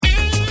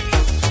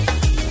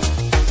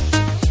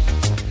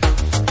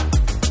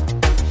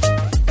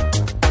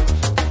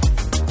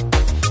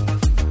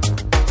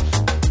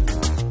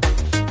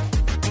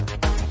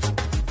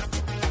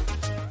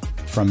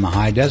From the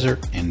high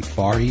desert in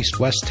far east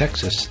West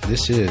Texas,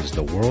 this is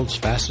the world's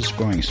fastest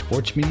growing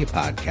sports media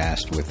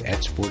podcast with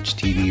Ed Sports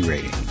TV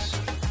Ratings.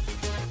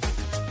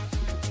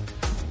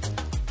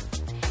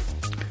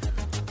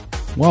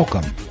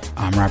 Welcome.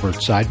 I'm Robert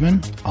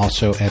Seidman,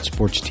 also at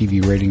Sports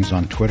TV Ratings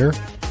on Twitter.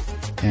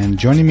 And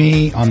joining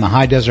me on the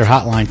High Desert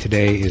Hotline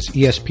today is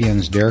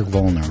ESPN's Derek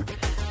Volner.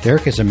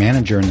 Derek is a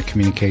manager in the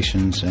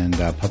communications and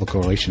public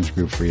relations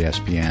group for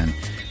ESPN,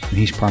 and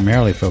he's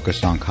primarily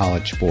focused on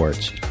college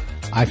sports.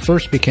 I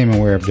first became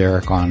aware of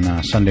Derek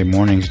on Sunday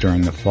mornings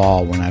during the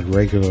fall when I'd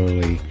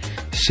regularly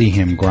see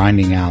him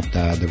grinding out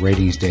the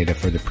ratings data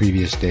for the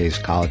previous day's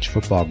college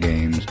football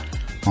games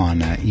on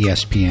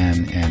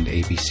ESPN and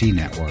ABC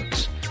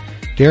networks.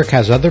 Derek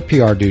has other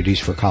PR duties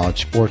for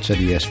college sports at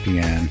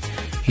ESPN.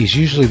 He's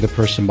usually the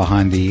person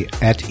behind the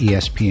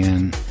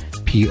 @ESPN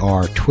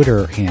PR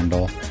Twitter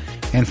handle,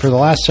 and for the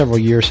last several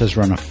years has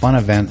run a fun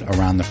event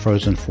around the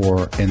Frozen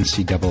Four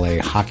NCAA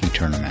hockey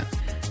tournament.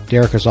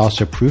 Derek is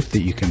also proof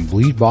that you can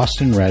bleed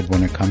Boston red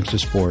when it comes to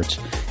sports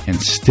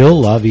and still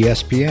love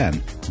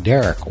ESPN.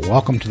 Derek,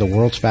 welcome to the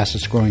world's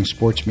fastest growing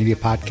sports media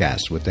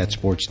podcast with Ed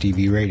Sports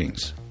TV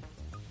Ratings.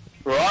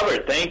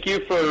 Robert, thank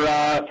you for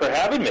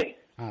having me.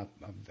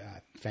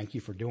 Thank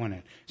you for doing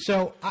it.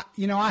 So,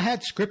 I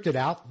had scripted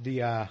out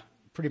the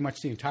pretty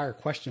much the entire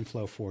question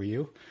flow for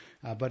you,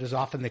 but as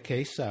often the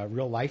case,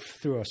 real life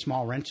threw a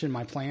small wrench in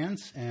my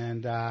plans,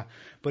 and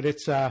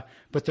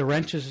but the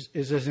wrench is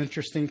as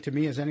interesting to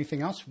me as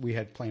anything else we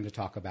had planned to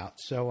talk about.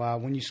 So,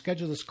 when you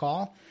scheduled this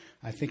call,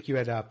 I think you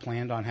had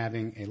planned on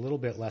having a little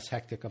bit less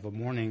hectic of a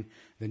morning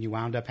than you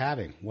wound up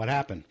having. What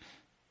happened?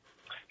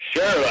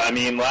 Sure. I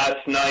mean,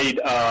 last night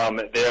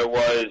there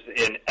was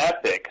an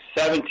epic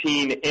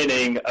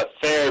 17-inning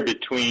affair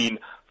between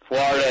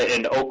Florida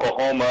and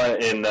Oklahoma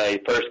in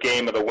the first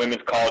game of the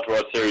Women's College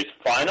World Series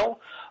final.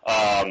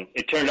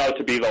 It turned out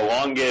to be the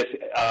longest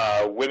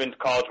Women's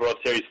College World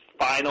Series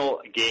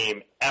final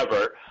game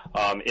ever.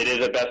 It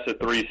is a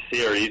best-of-3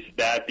 series.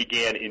 That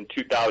began in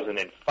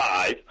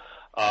 2005.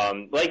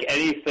 Like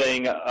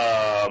anything,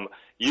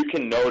 you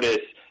can notice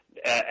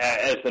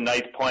as the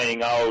night's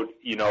playing out,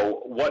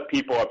 what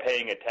people are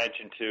paying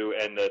attention to,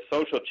 and the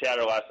social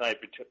chatter last night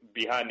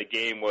behind the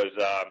game was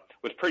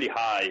pretty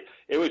high.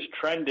 It was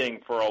trending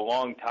for a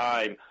long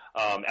time.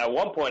 At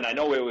one point, I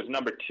know it was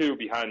number 2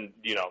 behind,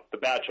 The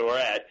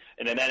Bachelorette,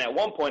 and then at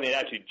one point it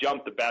actually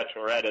jumped The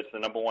Bachelorette as the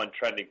number 1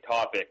 trending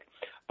topic.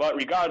 But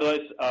regardless,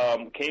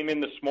 came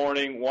in this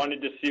morning,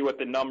 wanted to see what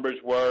the numbers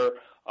were.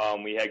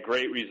 We had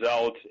great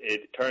results.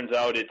 It turns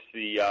out it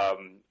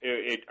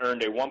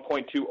earned a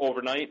 1.2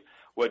 overnight,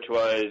 which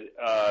was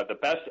the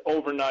best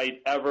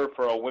overnight ever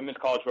for a Women's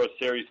College World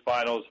Series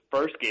Finals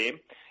first game,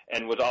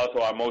 and was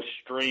also our most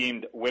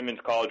streamed Women's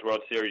College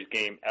World Series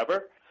game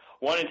ever.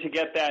 Wanted to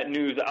get that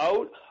news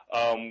out.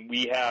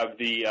 We have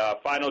the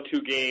final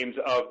 2 games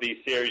of the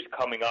series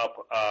coming up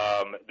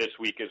this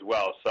week as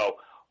well. So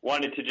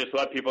wanted to just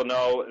let people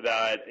know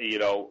that,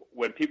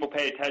 when people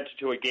pay attention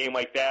to a game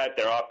like that,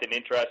 they're often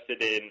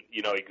interested in,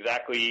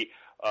 exactly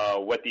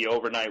what the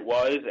overnight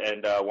was,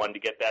 and wanted to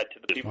get that to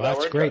the people that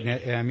were interested.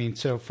 That's great. I mean,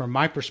 so from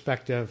my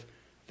perspective,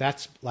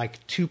 that's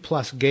like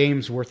 2+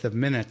 games worth of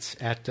minutes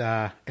at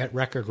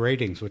record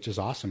ratings, which is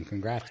awesome.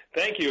 Congrats.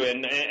 Thank you.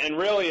 And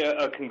really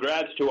a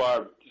congrats to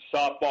our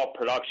softball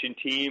production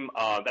team.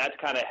 That's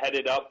kind of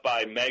headed up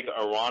by Meg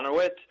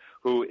Aronowitz,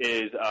 who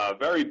is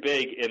very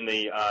big in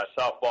the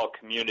softball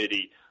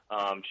community.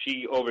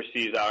 She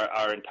oversees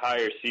our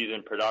entire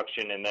season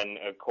production, and then,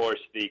 of course,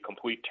 the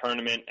complete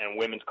tournament and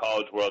Women's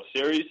College World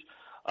Series.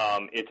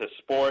 It's a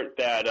sport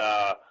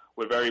that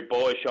we're very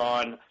bullish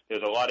on.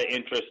 There's a lot of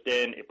interest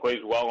in. It plays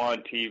well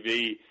on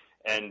TV,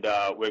 and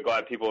we're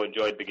glad people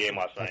enjoyed the game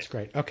last night. That's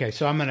great. Okay,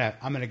 so I'm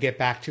gonna get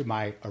back to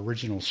my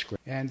original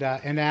script and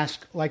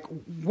ask,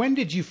 when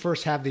did you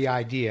first have the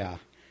idea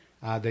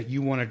that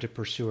you wanted to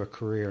pursue a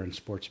career in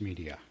sports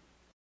media?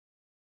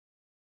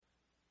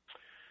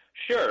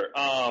 Sure.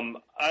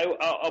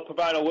 I'll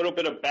provide a little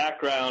bit of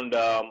background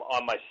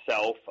on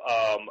myself,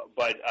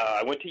 but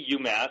I went to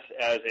UMass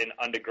as an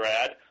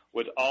undergrad,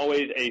 was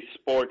always a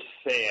sports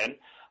fan,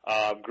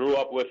 grew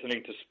up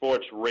listening to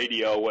sports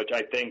radio, which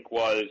I think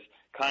was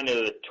kind of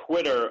the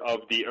Twitter of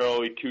the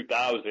early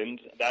 2000s.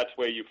 That's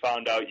where you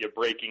found out your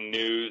breaking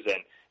news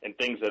and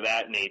things of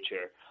that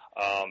nature.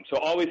 So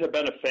always have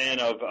been a fan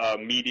of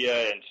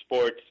media and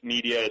sports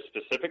media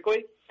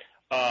specifically.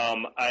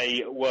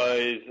 I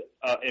was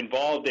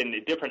involved in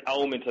the different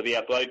elements of the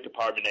athletic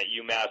department at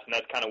UMass, and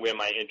that's kind of where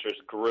my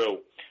interest grew.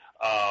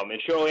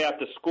 And shortly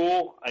after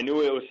school, I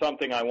knew it was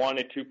something I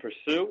wanted to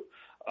pursue,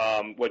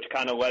 which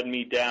kind of led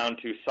me down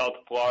to South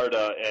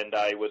Florida, and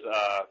I was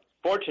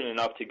fortunate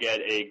enough to get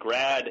a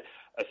grad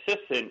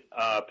assistant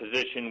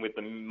position with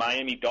the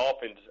Miami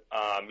Dolphins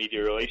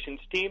media relations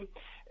team,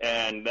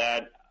 and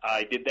that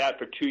I did that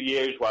for 2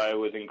 years while I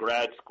was in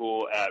grad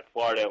school at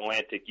Florida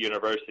Atlantic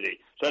University.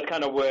 So that's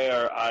kind of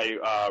where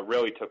I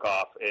really took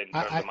off in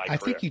terms of my career. I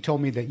think you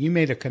told me that you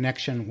made a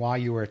connection while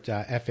you were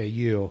at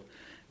FAU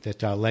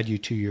that led you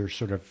to your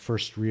sort of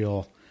first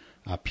real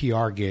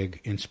PR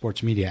gig in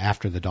sports media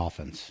after the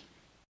Dolphins.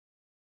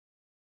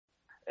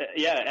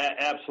 Yeah,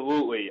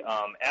 absolutely.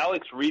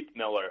 Alex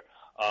Riethmiller,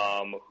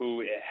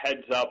 who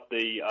heads up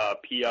the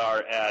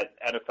PR at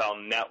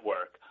NFL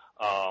Network.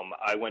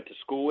 I went to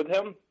school with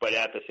him, but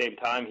at the same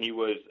time, he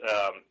was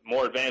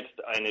more advanced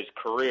in his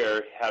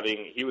career.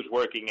 He was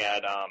working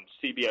at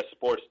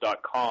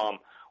CBSSports.com,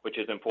 which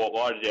is in Fort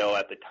Lauderdale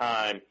at the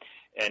time,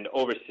 and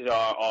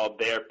oversaw all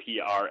their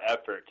PR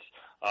efforts.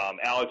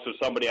 Alex was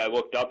somebody I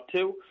looked up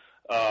to.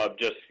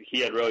 He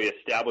had really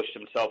established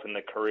himself in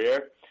the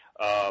career,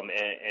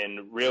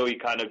 and really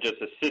kind of just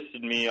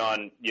assisted me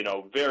on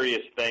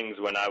various things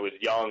when I was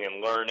young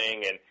and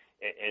learning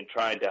and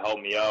trying to help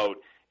me out.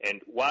 And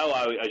while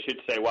I was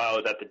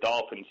at the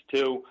Dolphins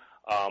too,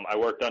 I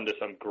worked under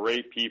some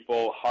great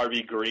people.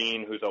 Harvey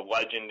Green, who's a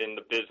legend in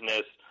the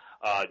business,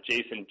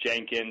 Jason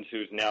Jenkins,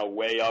 who's now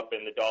way up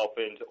in the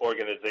Dolphins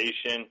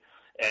organization,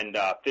 and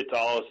Fitz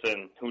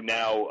Allison, who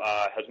now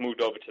has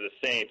moved over to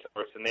the Saints,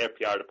 works in their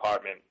PR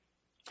department.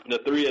 The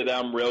three of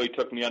them really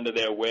took me under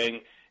their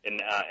wing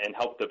and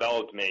helped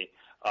develop me.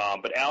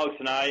 But Alex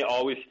and I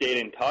always stayed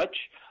in touch.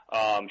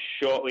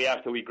 Shortly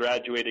after we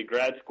graduated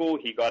grad school,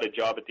 he got a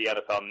job at the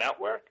NFL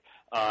Network.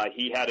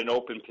 He had an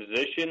open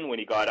position when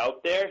he got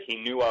out there. He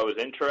knew I was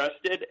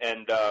interested,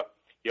 and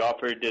he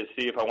offered to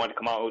see if I wanted to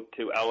come out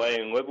to L.A.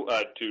 and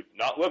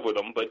not live with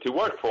him, but to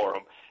work for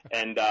him.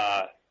 And,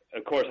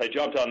 of course, I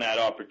jumped on that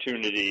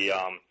opportunity.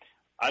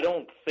 I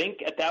don't think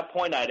at that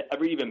point I'd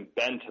ever even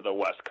been to the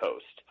West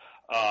Coast.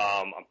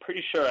 I'm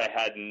pretty sure I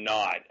had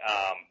not.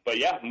 But,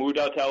 yeah, moved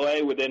out to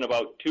L.A. within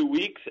about 2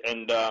 weeks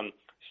and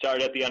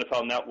started at the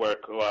NFL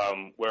Network,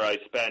 where I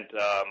spent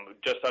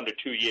just under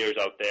 2 years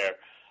out there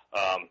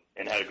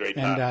and had a great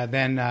time.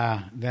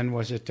 And then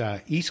was it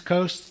East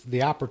Coast,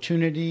 the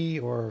opportunity,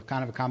 or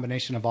kind of a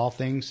combination of all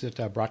things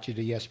that brought you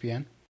to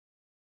ESPN?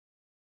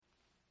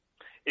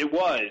 It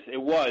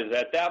was.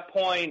 At that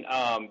point,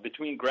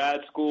 between grad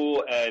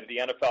school and the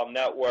NFL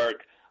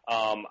Network,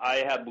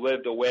 I had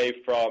lived away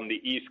from the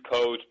East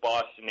Coast,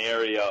 Boston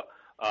area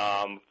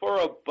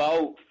for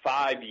about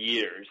 5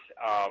 years.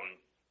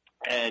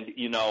 And,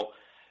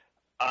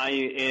 I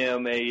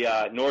am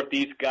a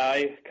Northeast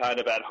guy kind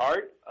of at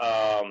heart.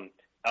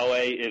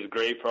 LA is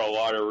great for a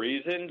lot of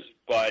reasons,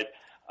 but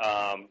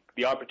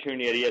the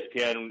opportunity at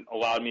ESPN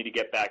allowed me to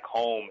get back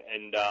home,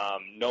 and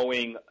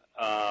knowing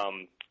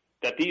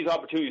that these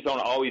opportunities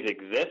don't always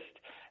exist,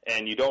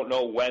 and you don't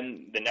know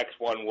when the next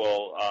one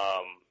will,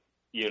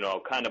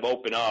 kind of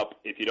open up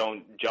if you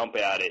don't jump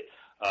at it.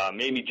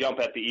 Made me jump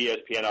at the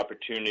ESPN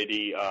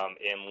opportunity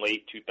in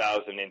late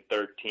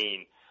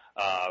 2013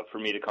 for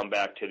me to come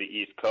back to the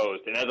East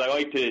Coast. And as I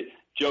like to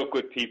joke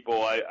with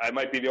people, I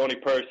might be the only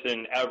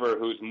person ever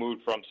who's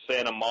moved from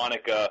Santa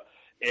Monica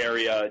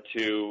area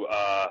to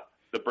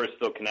the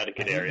Bristol,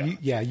 Connecticut area.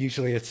 Yeah,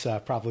 usually it's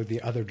probably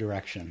the other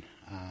direction.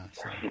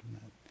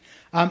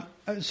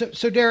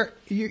 So Derek,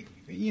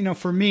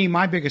 for me,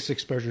 my biggest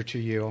exposure to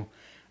you,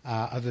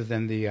 other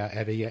than the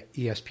at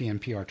ESPN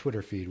PR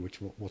Twitter feed,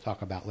 which we'll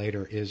talk about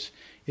later, is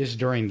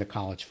during the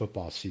college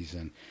football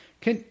season.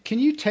 Can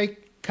you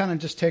take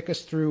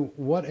us through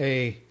what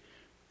a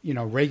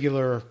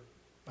regular,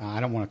 I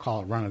don't want to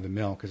call it run of the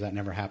mill because that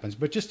never happens,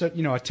 but just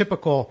a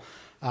typical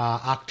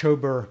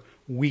October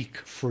week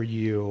for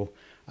you.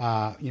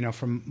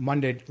 From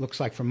Monday, looks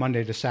like from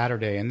Monday to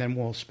Saturday, and then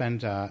we'll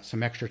spend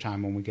some extra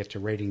time when we get to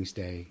ratings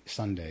day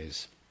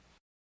Sundays.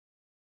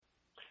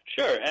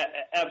 Sure,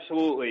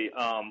 absolutely.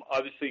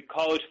 Obviously,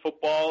 college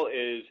football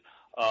is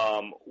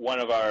one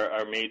of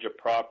our major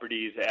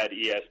properties at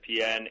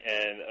ESPN,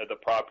 and the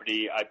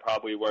property I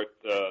probably work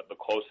the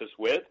closest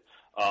with.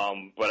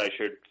 But I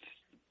should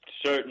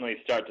certainly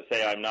start to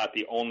say I'm not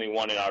the only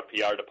one in our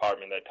PR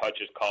department that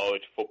touches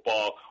college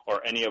football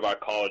or any of our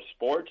college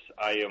sports.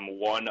 I am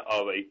one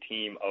of a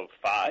team of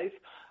 5.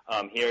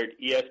 Here at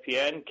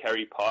ESPN,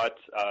 Kerry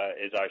Potts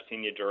is our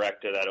senior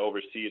director that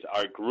oversees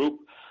our group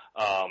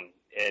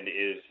and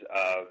is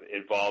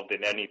involved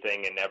in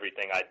anything and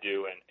everything I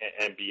do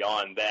and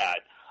beyond that.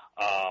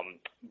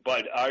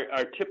 But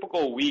our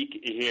typical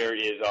week here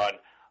is on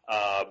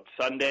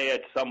Sunday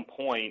at some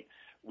point.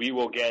 We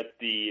will get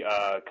the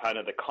kind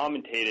of the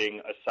commentating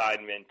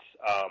assignments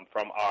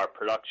from our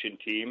production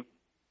team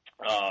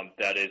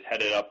that is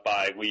headed up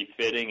by Lee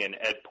Fitting and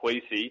Ed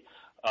Placey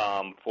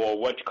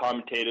for which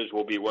commentators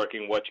will be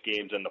working which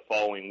games in the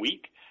following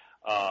week.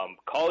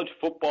 College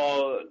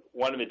football,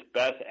 one of its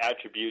best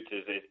attributes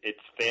is its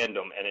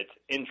fandom and its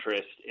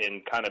interest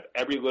in kind of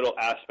every little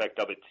aspect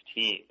of its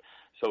team.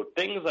 So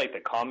things like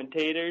the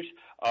commentators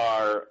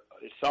are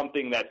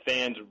something that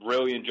fans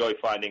really enjoy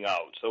finding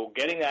out. So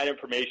getting that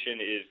information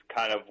is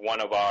kind of one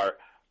of our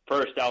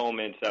first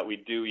elements that we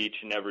do each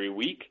and every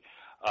week.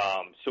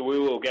 So we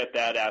will get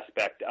that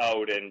aspect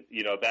out, and,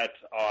 that's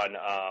on,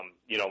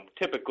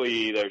 typically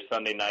either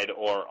Sunday night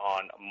or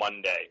on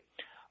Monday.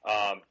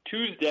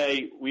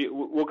 Tuesday,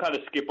 we'll kind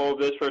of skip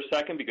over this for a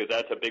second because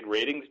that's a big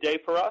ratings day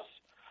for us.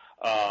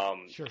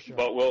 Sure.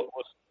 But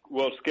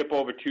we'll skip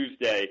over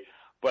Tuesday.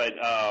 But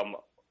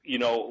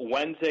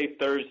Wednesday,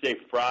 Thursday,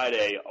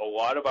 Friday, a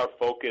lot of our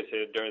focus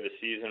during the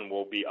season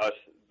will be us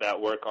that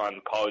work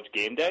on College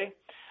Game Day.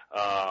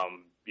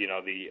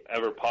 The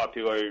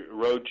ever-popular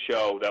road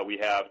show that we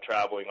have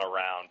traveling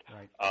around.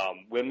 Right.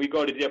 When we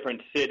go to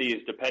different cities,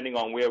 depending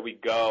on where we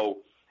go,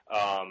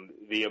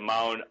 the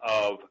amount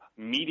of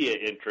media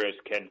interest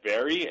can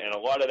vary, and a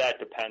lot of that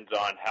depends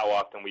on how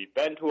often we've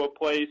been to a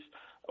place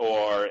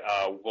or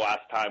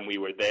last time we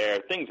were there,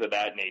 things of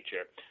that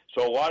nature.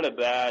 So a lot of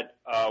that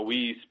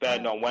we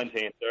spend on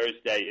Wednesday and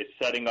Thursday is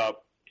setting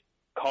up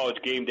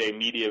College Game Day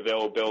media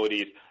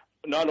availabilities,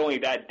 not only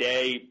that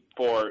day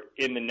for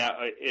in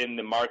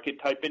the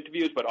market type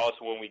interviews, but also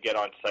when we get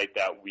on site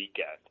that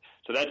weekend.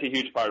 So that's a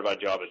huge part of our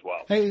job as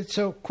well. Hey,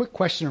 so quick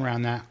question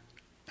around that.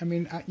 I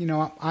mean,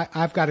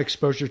 I've got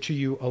exposure to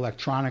you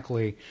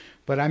electronically,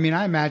 but I mean,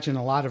 I imagine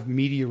a lot of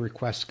media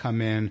requests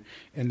come in,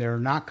 and they're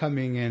not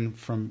coming in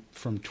from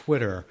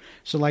Twitter.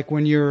 So, like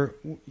when you're,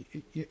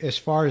 as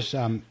far as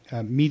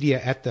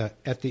media at the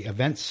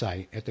event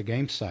site, at the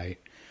game site,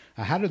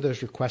 how do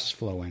those requests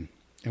flow in,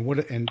 and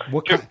what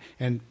Sure.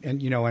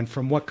 and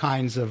from what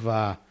kinds of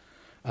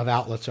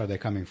outlets are they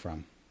coming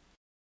from?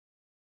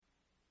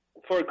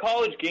 For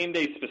College Game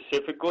Day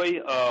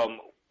specifically,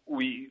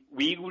 we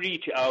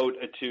reach out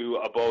to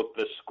both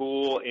the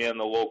school and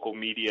the local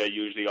media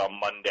usually on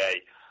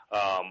Monday.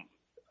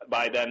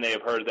 By then they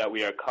have heard that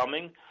we are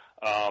coming.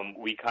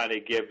 We kind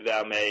of give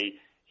them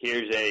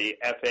here's a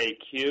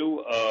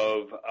FAQ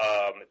of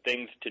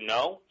things to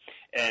know,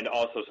 and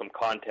also some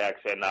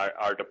context in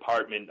our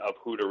department of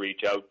who to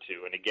reach out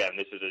to. And again,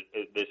 this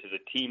is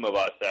a team of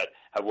us that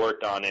have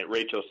worked on it.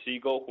 Rachel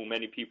Siegel, who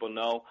many people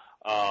know,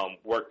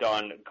 worked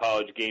on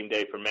College Game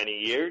Day for many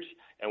years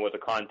and was a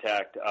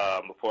contact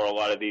for a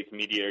lot of these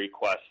media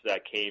requests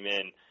that came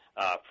in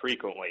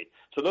frequently.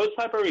 So those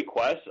type of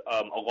requests,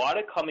 a lot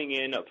are coming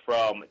in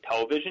from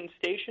television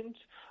stations.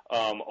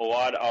 A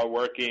lot are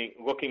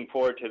looking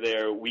forward to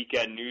their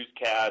weekend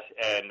newscasts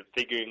and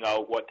figuring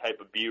out what type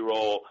of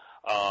B-roll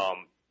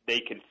they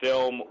can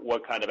film,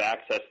 what kind of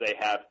access they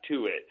have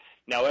to it.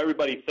 Now,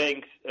 everybody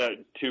thinks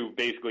to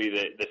basically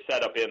the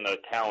setup and the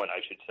talent,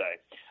 I should say.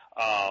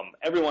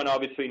 Everyone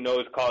obviously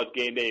knows College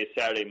Game Day is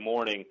Saturday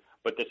morning,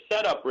 but the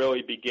setup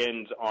really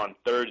begins on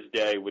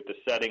Thursday with the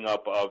setting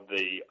up of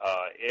the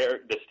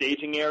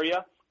staging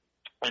area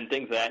and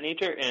things of that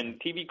nature.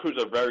 And TV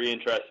crews are very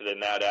interested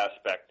in that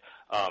aspect,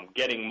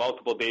 getting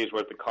multiple days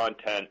worth of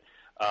content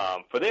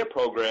for their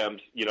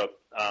programs,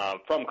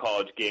 from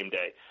College Game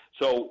Day.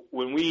 So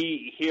when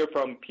we hear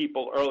from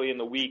people early in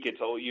the week, it's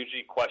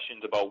usually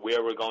questions about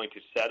where we're going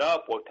to set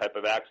up, what type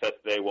of access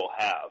they will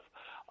have.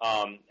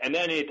 And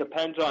then it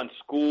depends on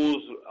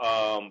schools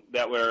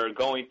that we're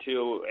going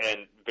to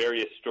and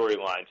various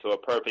storylines. So a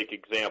perfect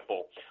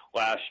example,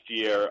 last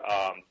year,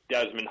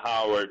 Desmond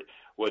Howard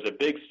was a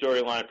big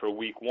storyline for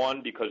week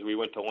one because we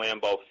went to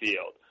Lambeau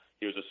Field.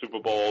 He was a Super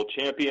Bowl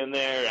champion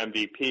there,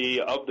 MVP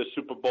of the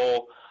Super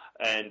Bowl,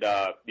 and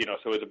so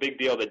it was a big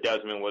deal that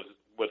Desmond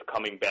was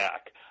coming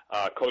back.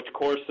 Coach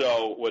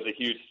Corso was a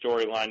huge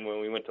storyline when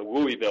we went to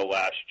Louisville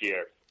last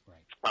year.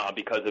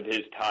 Because of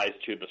his ties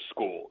to the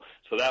school.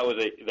 So that was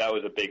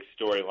a big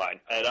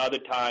storyline. At other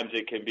times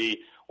it can be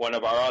one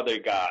of our other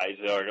guys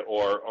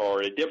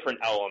or a different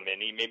element,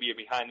 maybe a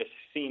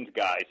behind-the-scenes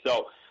guy.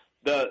 So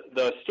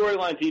the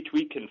storylines each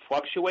week can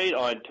fluctuate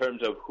in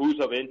terms of who's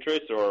of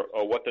interest or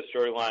what the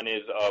storyline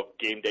is of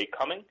game day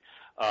coming.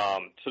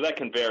 So that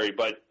can vary.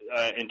 But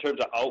in terms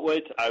of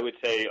outlets, I would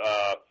say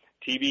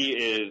TV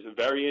is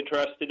very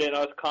interested in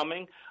us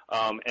coming.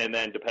 And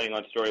then depending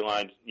on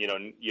storylines,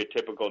 your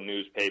typical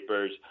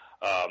newspapers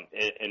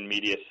and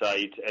media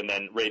sites, and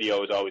then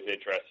radio is always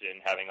interested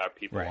in having our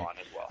people on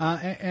as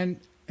well.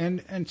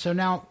 And so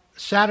now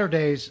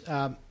Saturdays,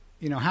 how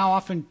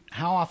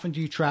often do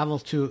you travel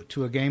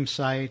to a game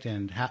site,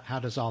 and how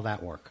does all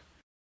that work?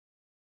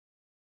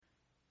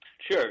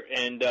 Sure,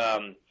 and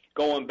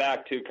going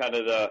back to kind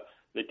of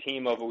the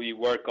team of we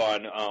work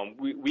on,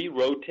 we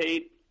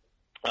rotate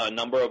a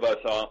number of us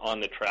on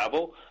the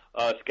travel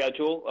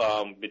schedule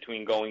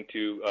between going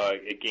to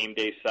a game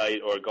day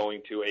site or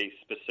going to a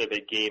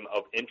specific game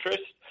of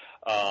interest.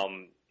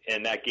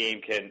 And that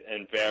game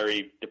can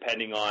vary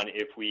depending on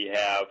if we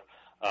have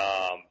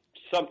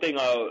something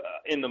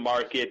in the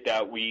market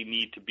that we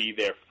need to be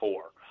there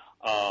for.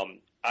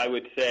 I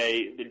would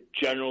say that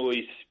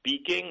generally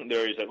speaking,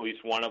 there is at least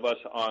one of us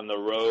on the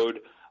road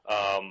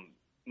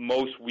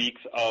most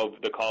weeks of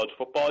the college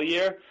football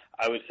year.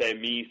 I would say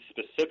me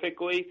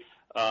specifically.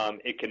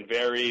 It can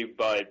vary,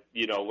 but,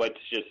 let's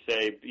just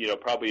say,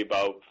 probably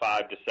about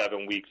 5 to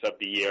 7 weeks of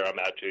the year I'm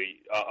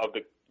actually, of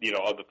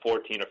the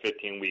 14 or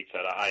 15 weeks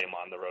that I am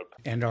on the road.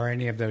 And are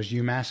any of those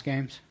UMass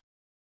games?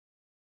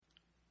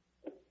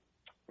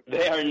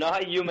 They are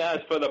not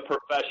UMass for the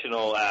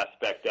professional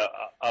aspect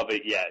of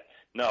it yet.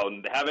 No,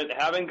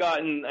 haven't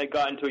gotten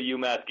to a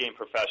UMass game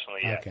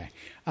professionally yet.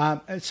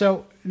 Okay.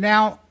 So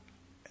now,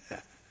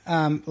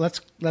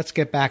 let's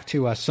get back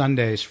to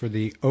Sundays for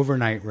the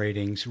overnight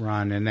ratings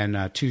run, and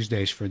then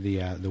Tuesdays for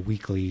the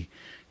weekly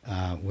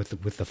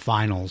with the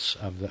finals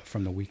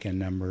from the weekend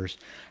numbers.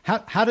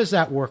 How does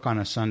that work on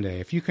a Sunday?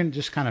 If you can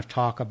just kind of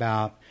talk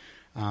about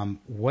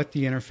what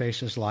the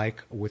interface is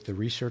like with the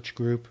research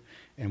group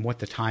and what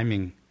the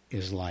timing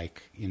is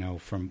like,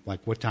 from like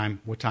what time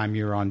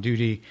you're on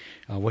duty,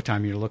 what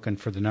time you're looking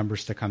for the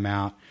numbers to come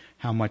out,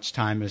 how much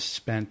time is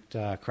spent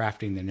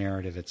crafting the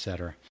narrative, et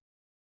cetera.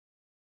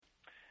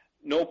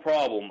 No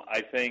problem.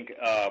 I think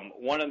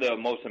one of the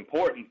most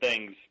important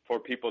things for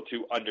people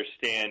to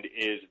understand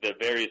is the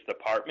various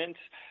departments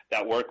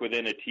that work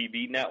within a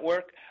TV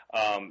network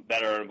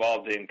that are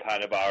involved in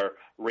kind of our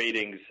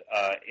ratings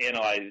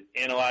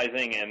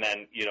analyzing and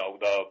then,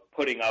 the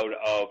putting out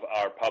of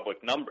our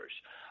public numbers.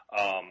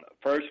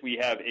 First, we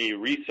have a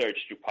research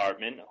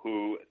department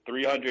who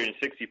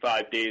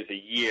 365 days a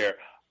year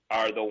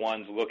are the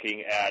ones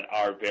looking at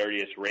our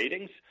various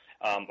ratings.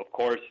 Of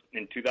course,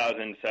 in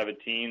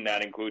 2017,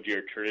 that includes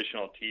your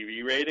traditional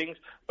TV ratings,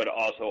 but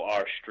also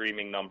our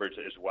streaming numbers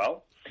as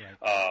well.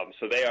 Right.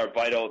 So they are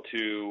vital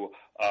to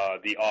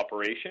the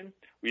operation.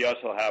 We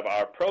also have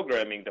our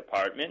programming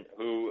department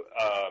who,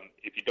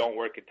 if you don't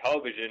work in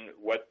television,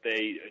 what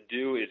they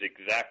do is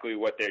exactly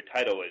what their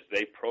title is.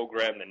 They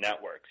program the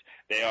networks.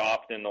 They are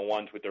often the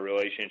ones with the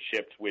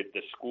relationships with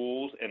the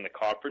schools and the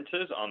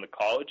conferences on the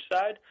college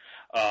side.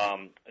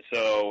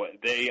 So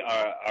they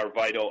are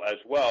vital as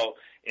well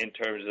in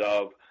terms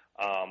of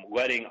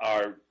letting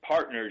our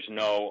partners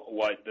know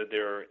what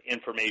their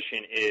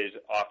information is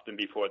often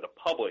before the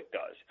public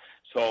does.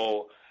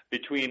 So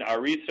between our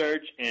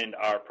research and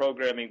our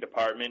programming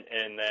department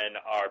and then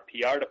our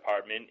PR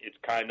department, it's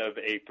kind of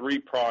a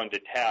three-pronged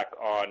attack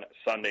on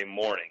Sunday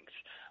mornings.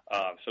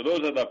 So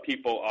those are the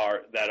people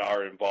that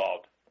are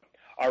involved.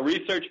 Our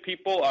research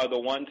people are the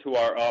ones who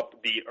are up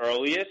the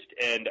earliest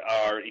and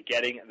are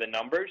getting the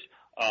numbers.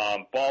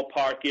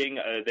 Ballparking,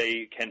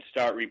 they can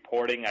start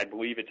reporting, I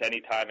believe it's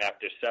anytime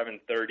after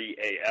 7:30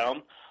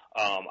 a.m.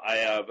 I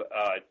have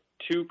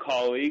two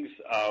colleagues,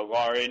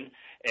 Lauren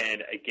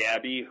and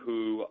Gabby,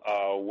 who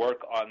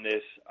work on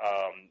this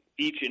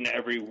each and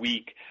every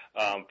week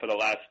for the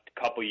last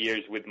couple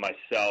years with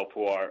myself,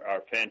 who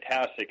are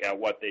fantastic at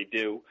what they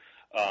do.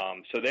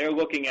 So they're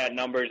looking at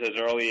numbers as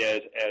early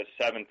as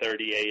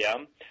 7:30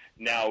 a.m.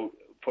 Now,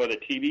 for the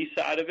TV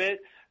side of it,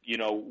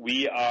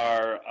 we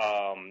are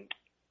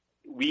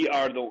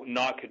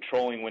not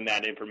controlling when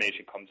that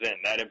information comes in.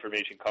 That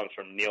information comes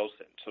from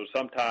Nielsen. So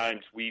sometimes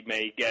we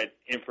may get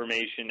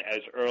information as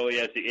early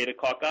as the 8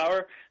 o'clock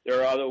hour.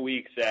 There are other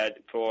weeks that,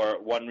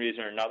 for one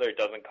reason or another, it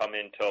doesn't come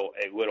in until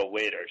a little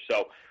later.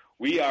 So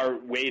we are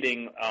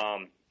waiting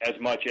as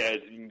much as,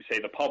 say,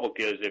 the public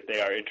is if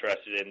they are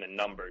interested in the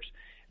numbers.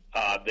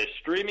 The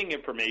streaming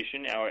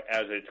information,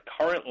 as it's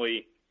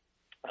currently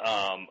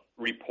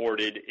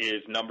reported,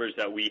 is numbers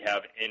that we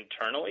have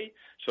internally.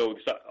 So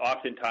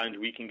oftentimes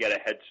we can get a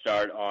head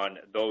start on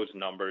those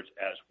numbers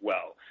as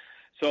well.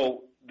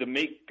 So the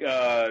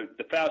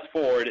fast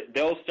forward,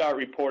 they'll start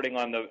reporting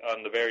on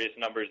the various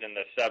numbers in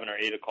the 7 or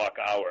 8 o'clock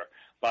hour.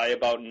 By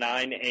about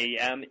 9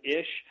 a.m.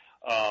 ish,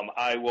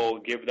 I will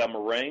give them a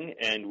ring,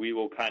 and we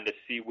will kind of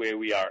see where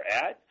we are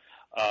at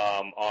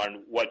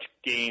on what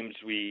games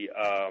we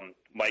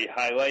might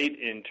highlight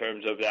in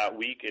terms of that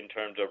week, in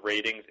terms of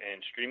ratings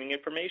and streaming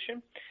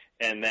information.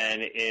 And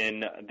then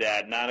in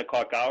that 9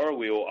 o'clock hour,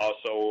 we will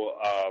also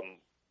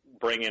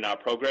bring in our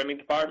programming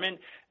department.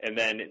 And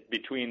then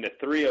between the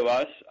three of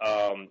us,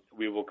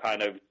 we will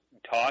kind of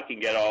talk and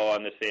get all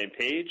on the same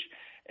page.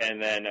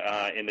 And then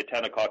in the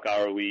 10 o'clock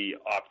hour, we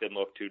often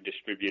look to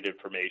distribute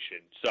information.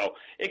 So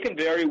it can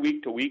vary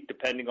week to week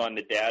depending on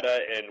the data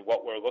and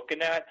what we're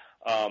looking at.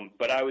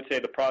 But I would say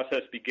the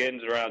process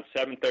begins around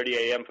 7:30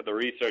 a.m. for the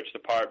research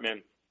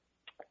department,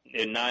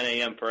 and 9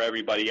 a.m. for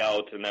everybody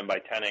else, and then by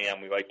 10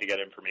 a.m. we like to get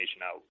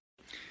information out.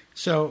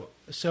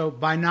 So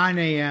by 9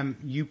 a.m.,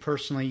 you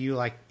personally,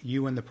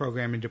 you and the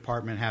programming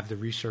department have the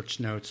research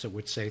notes that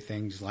would say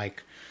things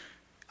like,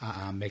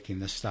 I'm making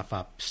this stuff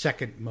up,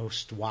 second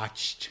most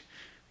watched,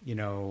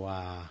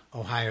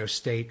 Ohio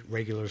State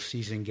regular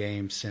season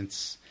game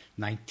since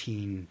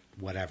 19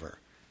 whatever.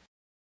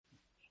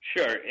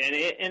 Sure,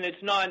 and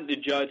it's not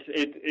just,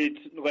 it's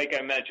like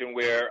I mentioned,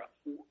 where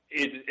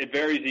it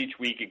varies each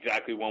week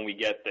exactly when we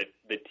get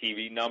the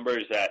TV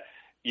numbers that,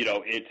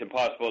 it's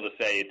impossible to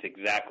say it's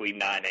exactly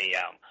 9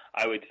 a.m.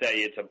 I would say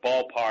it's a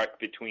ballpark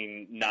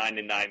between 9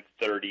 and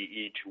 9:30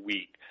 each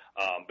week.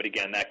 But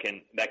again, that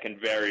can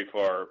vary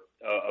for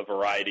a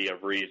variety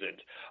of reasons.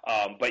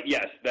 But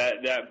yes,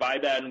 that by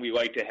then we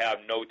like to have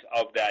notes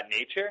of that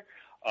nature.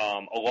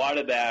 A lot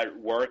of that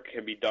work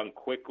can be done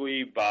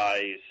quickly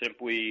by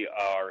simply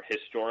our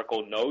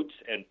historical notes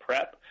and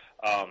prep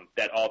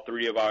that all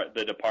three of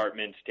the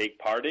departments take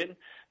part in,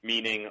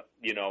 meaning,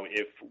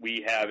 if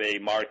we have a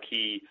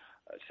marquee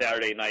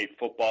Saturday night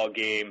football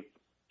game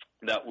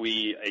that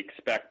we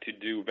expect to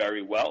do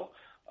very well,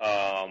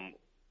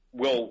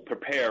 we'll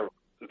prepare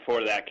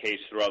for that case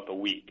throughout the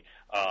week.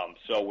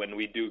 So when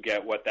we do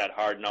get what that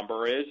hard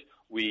number is,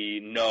 we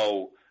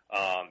know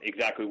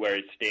exactly where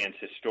it stands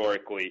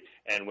historically,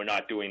 and we're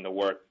not doing the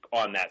work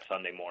on that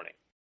Sunday morning.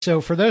 So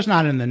for those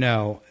not in the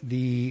know,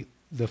 the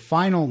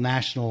final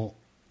national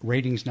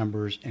ratings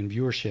numbers and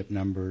viewership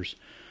numbers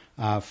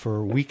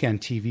for weekend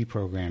TV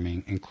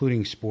programming,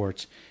 including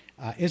sports,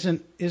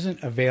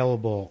 isn't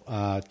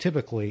available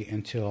typically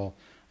until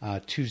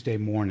Tuesday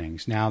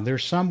mornings. Now,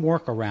 there's some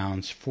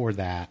workarounds for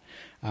that,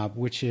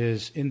 which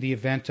is in the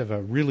event of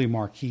a really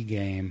marquee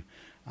game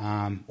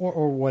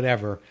or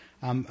whatever,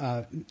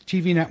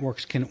 TV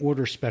networks can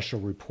order special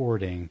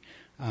reporting,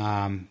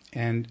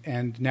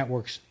 and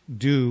networks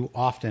do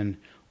often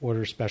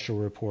order special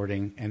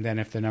reporting, and then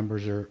if the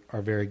numbers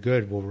are very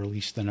good, we'll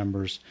release the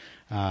numbers,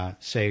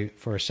 say,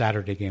 for a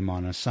Saturday game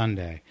on a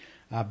Sunday.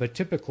 But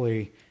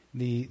typically,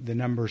 the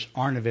numbers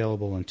aren't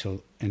available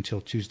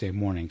until Tuesday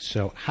morning.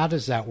 So how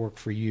does that work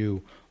for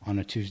you on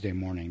a Tuesday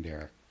morning,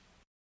 Derek?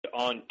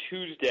 On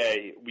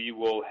Tuesday, we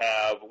will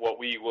have what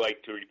we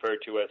like to refer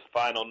to as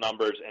final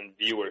numbers and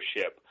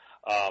viewership.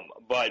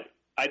 But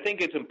I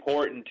think it's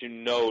important to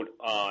note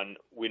on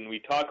when we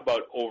talk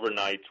about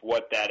overnights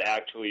what that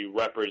actually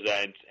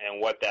represents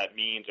and what that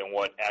means and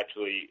what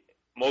actually,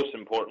 most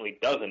importantly,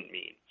 doesn't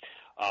mean.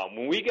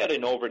 When we get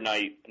an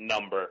overnight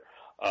number,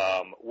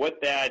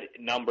 what that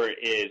number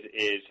is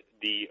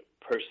the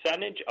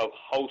percentage of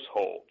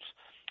households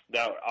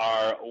that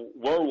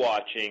were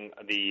watching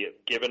the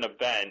given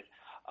event,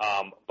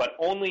 but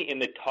only in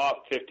the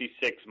top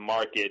 56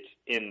 markets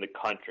in the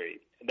country.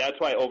 That's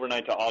why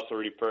overnights are also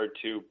referred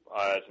to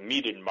as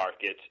metered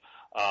markets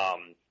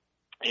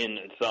in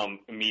some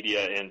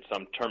media and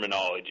some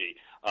terminology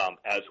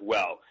as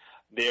well.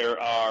 There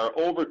are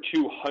over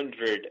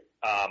 200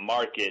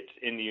 markets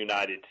in the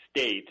United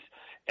States,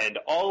 and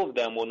all of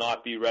them will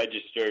not be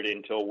registered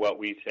until what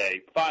we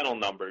say final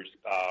numbers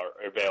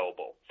are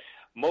available.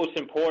 Most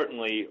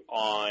importantly,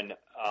 on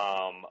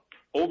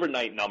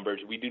overnight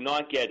numbers, we do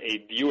not get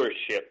a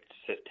viewership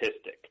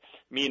statistic,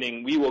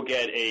 meaning we will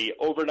get a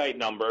overnight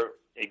number,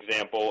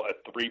 example,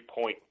 a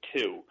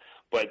 3.2,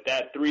 but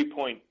that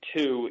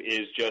 3.2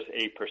 is just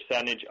a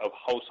percentage of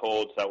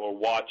households that were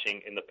watching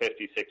in the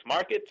 56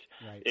 markets.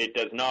 Right. It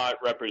does not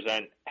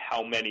represent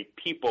how many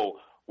people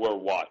were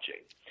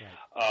watching.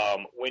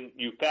 Right. When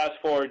you fast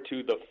forward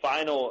to the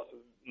final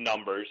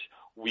numbers,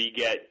 we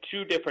get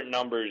two different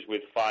numbers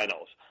with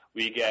finals.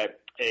 We get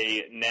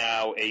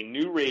now a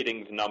new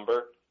ratings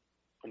number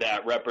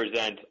that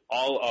represents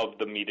all of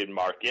the metered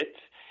markets,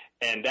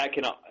 and that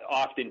can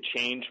often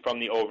change from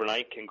the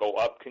overnight, can go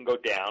up, can go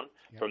down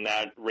from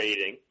that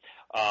rating.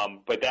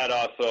 But that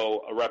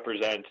also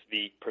represents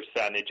the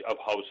percentage of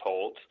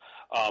households.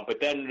 But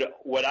then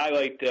what I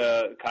like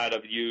to kind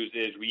of use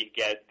is we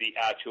get the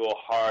actual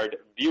hard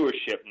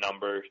viewership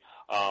numbers,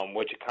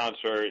 which accounts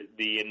for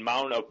the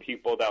amount of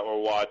people that were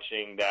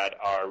watching that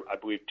are, I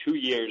believe, 2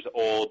 years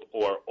old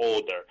or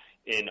older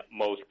in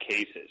most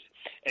cases.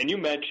 And you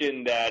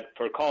mentioned that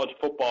for college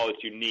football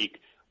it's unique.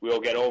 We'll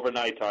get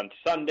overnights on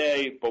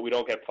Sunday, but we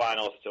don't get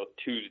finals till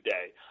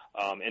Tuesday.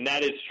 And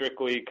that is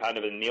strictly kind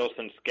of a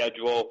Nielsen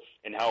schedule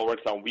and how it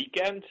works on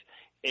weekends.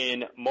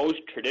 In most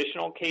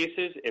traditional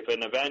cases, if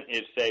an event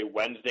is, say,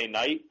 Wednesday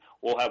night,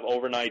 we'll have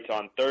overnights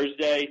on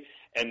Thursday,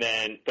 and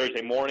then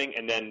Thursday morning,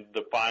 and then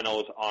the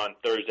finals on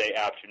Thursday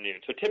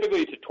afternoon. So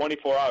typically it's a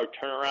 24-hour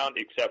turnaround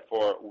except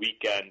for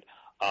weekend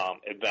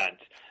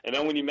events. And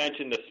then when you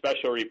mentioned the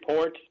special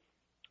reports,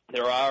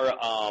 there are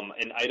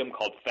an item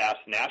called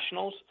Fast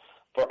Nationals.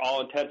 For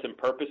all intents and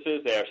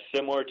purposes, they are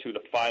similar to the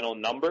final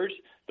numbers,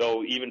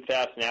 though even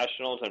Fast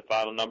Nationals and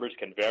final numbers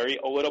can vary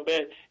a little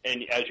bit.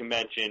 And as you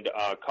mentioned,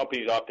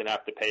 companies often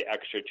have to pay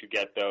extra to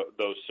get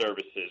those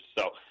services.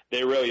 So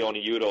they're really only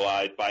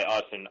utilized by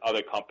us and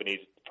other companies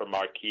for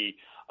marquee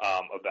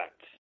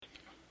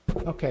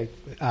events. Okay,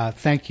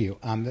 thank you.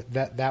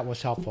 That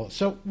was helpful.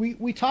 So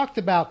we talked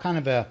about kind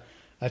of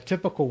a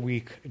typical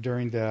week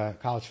during the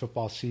college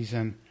football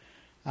season,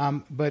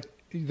 but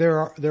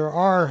there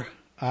are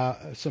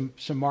some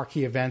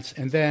marquee events,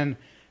 and then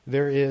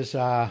there is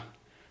the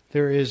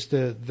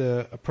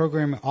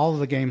program, all of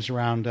the games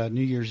around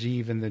New Year's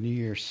Eve and the New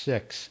Year's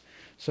Six.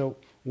 So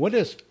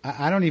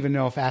I don't even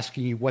know if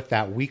asking you what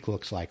that week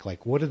looks like.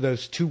 Like, what do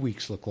those 2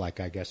 weeks look like,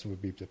 I guess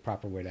would be the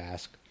proper way to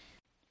ask.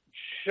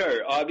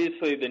 Sure.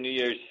 Obviously, the New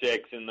Year's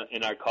Six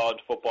in our college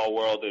football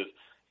world is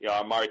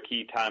our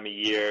marquee time of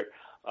year.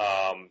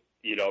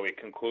 It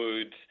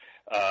concludes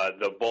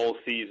the bowl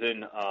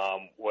season,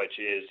 which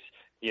is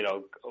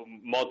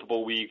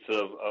multiple weeks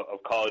of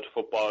college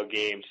football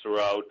games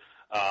throughout.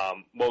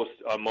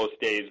 Most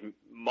days,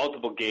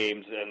 multiple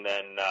games, and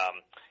then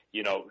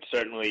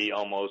certainly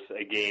almost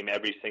a game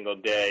every single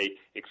day,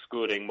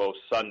 excluding most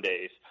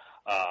Sundays.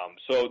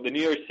 So the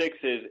New Year's Six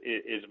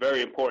is a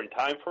very important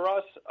time for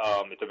us.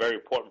 It's a very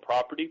important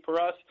property for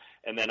us,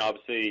 and then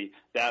obviously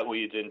that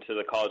leads into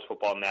the college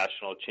football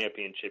national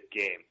championship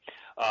game.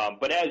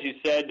 But as you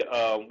said,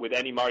 with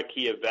any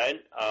marquee event,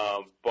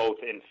 both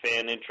in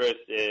fan interest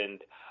and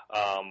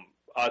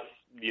us,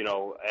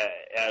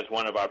 as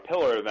one of our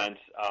pillar events,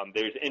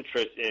 there's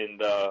interest in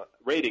the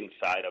rating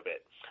side of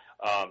it.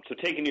 So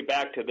taking you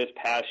back to this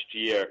past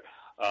year,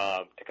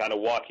 to kind of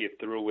walk you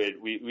through it.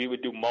 We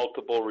would do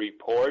multiple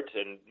reports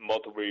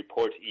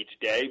each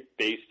day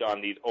based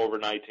on these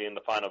overnights and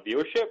the final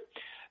viewership.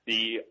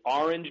 The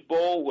Orange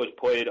Bowl was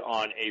played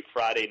on a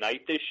Friday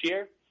night this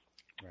year.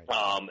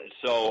 Right.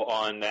 So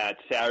on that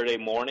Saturday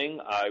morning,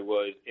 I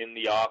was in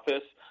the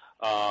office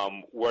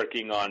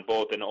working on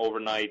both an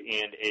overnight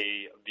and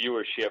a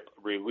viewership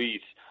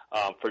release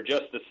for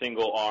just the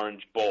single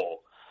Orange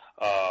Bowl.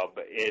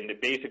 And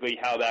basically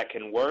how that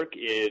can work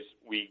is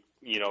we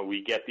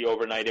get the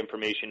overnight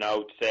information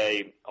out,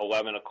 say,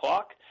 11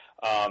 o'clock,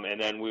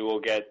 and then we will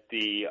get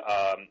the,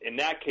 in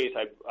that case,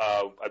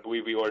 I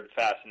believe we ordered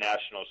Fast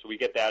National, so we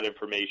get that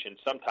information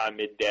sometime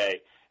midday,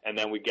 and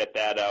then we get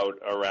that out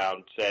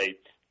around, say,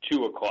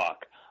 2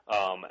 o'clock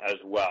as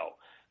well.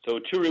 So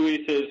 2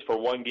 releases for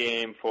one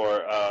game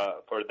for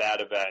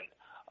that event.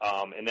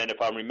 And then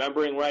if I'm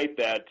remembering right,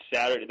 that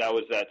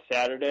was that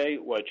Saturday,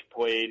 which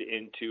played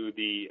into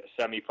the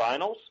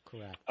semifinals.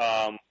 Correct.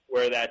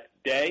 Where that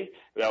day,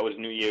 that was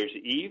New Year's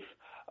Eve.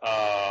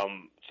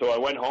 So I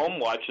went home,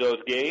 watched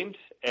those games,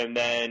 and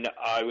then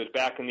I was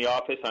back in the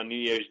office on New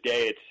Year's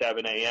Day at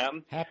 7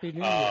 a.m. Happy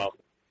New Year.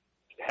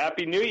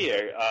 Happy New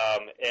Year.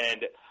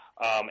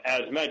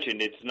 As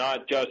mentioned, it's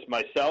not just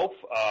myself.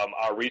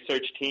 Our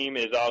research team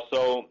is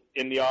also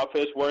in the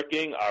office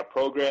working. Our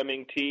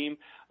programming team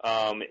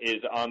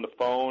is on the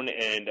phone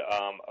and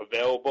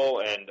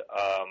available and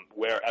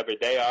wherever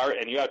they are.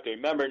 And you have to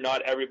remember,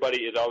 not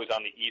everybody is always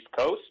on the East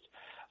Coast,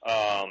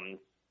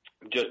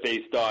 just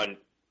based on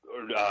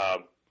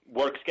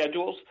work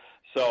schedules.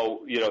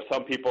 So,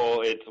 some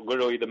people, it's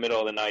literally the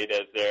middle of the night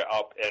as they're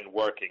up and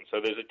working.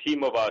 So there's a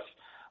team of us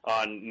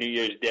on New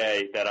Year's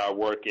Day that are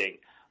working.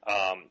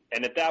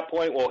 And at that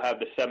point, we'll have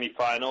the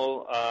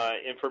semifinal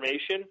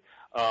information,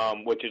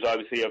 which is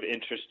obviously of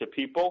interest to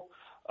people.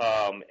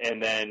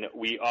 And then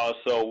we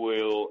also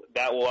will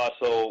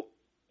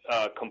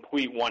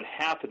complete one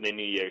half of the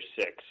New Year's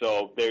Six.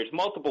 So there's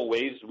multiple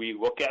ways we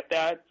look at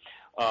that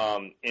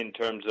in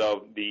terms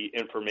of the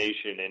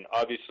information. And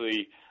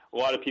obviously, a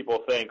lot of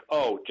people think,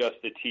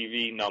 just the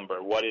TV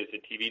number. What is the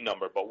TV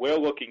number? But we're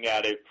looking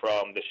at it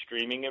from the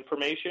streaming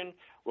information.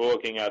 We're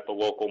looking at the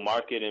local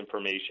market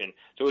information.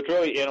 So it's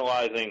really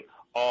analyzing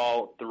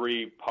all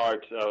 3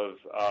 parts of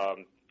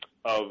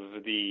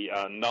the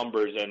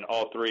numbers, and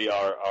all 3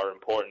 are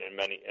important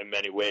in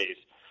many ways.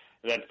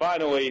 And then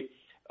finally,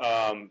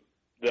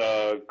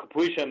 the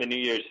completion of the New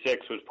Year's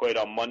Six was played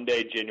on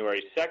Monday,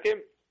 January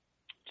 2nd.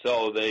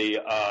 So the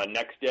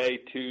next day,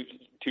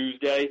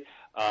 Tuesday,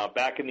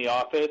 back in the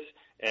office,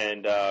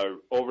 and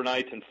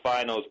overnights and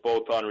finals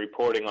both on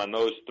reporting on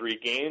those 3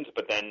 games,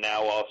 but then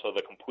now also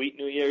the complete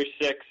New Year's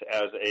Six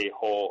as a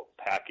whole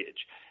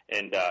package,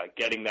 and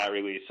getting that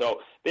release.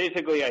 So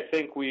basically, I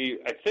think we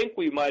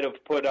might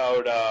have put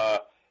out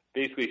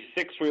basically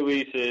 6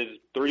 releases,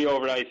 3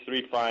 overnights,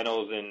 3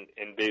 finals,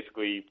 in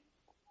basically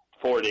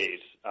 4 days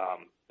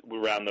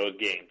around those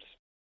games.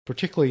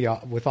 Particularly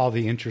with all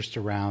the interest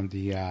around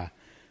the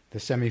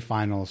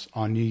semifinals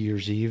on New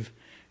Year's Eve.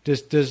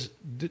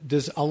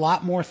 Does a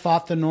lot more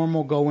thought than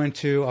normal go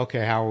into,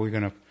 okay, how are we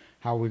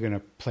gonna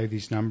play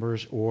these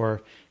numbers,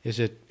 or is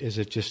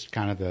it just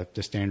kind of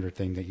the standard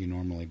thing that you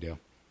normally do?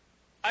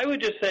 I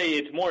would just say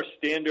it's more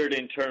standard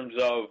in terms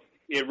of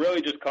it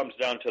really just comes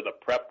down to the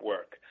prep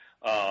work.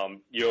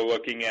 You're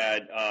looking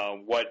at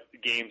what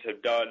games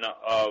have done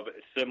of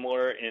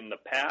similar in the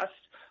past.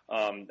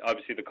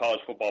 Obviously, the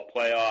college football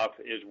playoff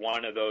is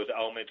one of those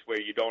elements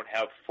where you don't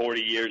have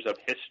 40 years of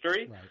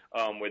history,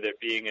 right, with it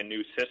being a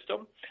new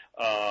system.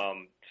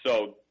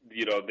 So,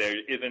 there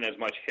isn't as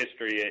much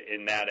history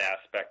in that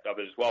aspect of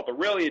it as well. But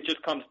really, it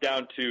just comes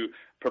down to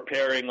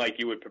preparing like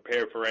you would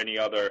prepare for any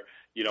other,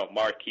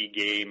 marquee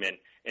game,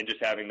 and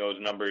just having those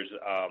numbers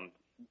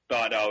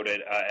thought out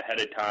ahead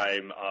of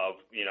time of,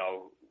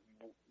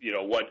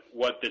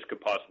 what this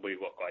could possibly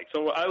look like.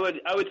 So I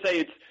would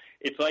say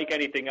it's like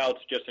anything else,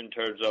 just in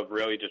terms of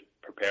really just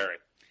preparing.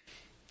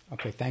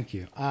 Okay, thank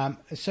you.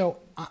 So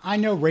I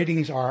know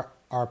ratings are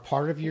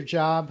part of your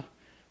job,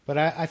 but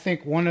I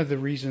think one of the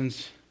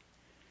reasons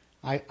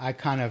you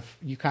kind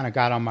of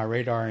got on my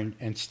radar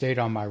and stayed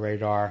on my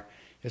radar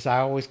is I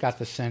always got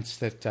the sense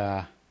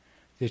that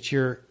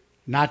you're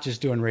not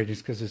just doing ratings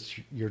because it's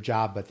your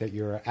job, but that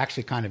you're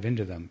actually kind of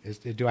into them.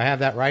 Do I have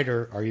that right,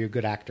 or are you a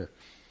good actor?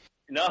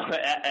 No,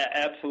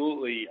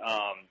 absolutely.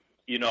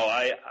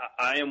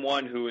 I am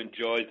one who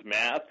enjoys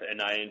math,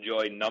 and I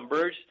enjoy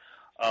numbers.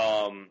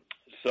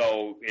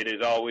 So it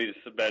has always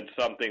been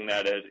something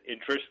that has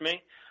interested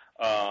me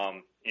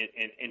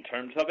in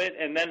terms of it.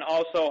 And then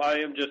also I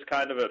am just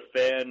kind of a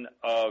fan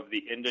of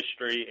the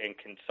industry and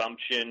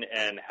consumption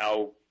and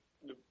how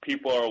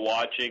people are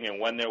watching and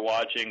when they're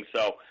watching.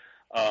 So,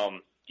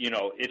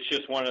 it's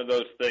just one of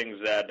those things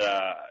that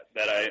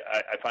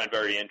I find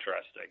very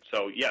interesting.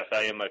 So, yes,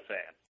 I am a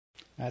fan.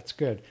 That's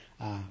good.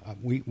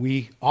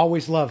 We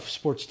always love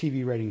sports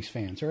TV ratings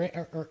fans,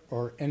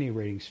 or any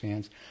ratings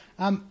fans.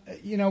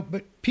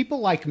 But people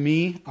like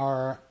me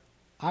are,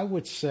 I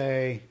would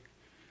say,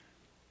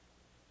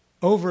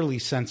 overly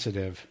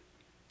sensitive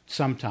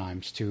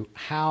sometimes to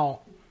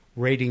how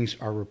ratings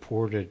are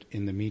reported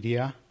in the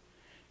media.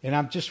 And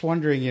I'm just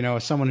wondering,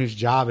 as someone whose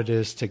job it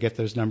is to get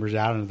those numbers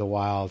out into the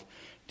wild,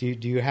 do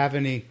you have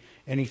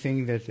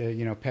anything that,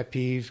 pet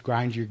peeves,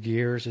 grind your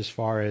gears as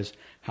far as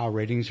how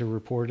ratings are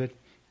reported?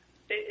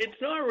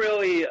 It's not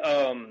really,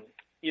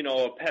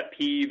 pet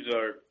peeves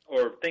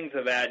or things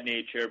of that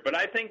nature, but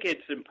I think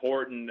it's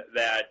important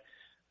that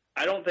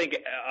I don't think,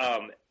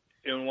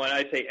 and when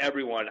I say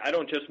everyone, I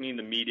don't just mean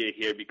the media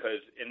here, because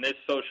in this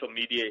social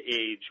media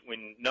age,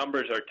 when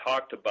numbers are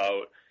talked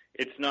about,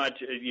 it's not,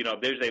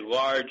 there's a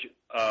large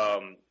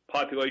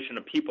population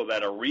of people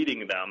that are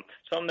reading them,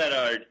 some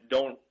that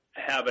don't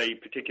have a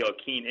particular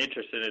keen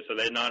interest in it, so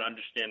they're not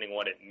understanding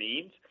what it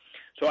means.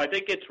 So I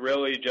think it's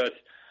really just,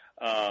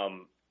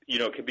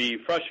 it can be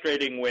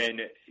frustrating when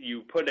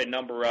you put a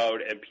number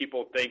out and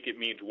people think it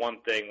means one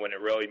thing when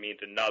it really means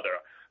another.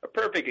 A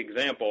perfect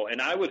example,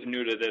 and I was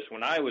new to this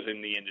when I was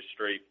in the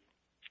industry,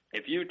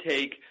 if you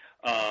take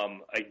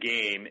a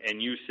game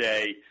and you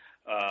say,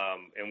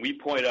 and we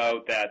point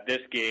out that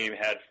this game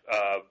had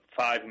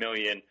 5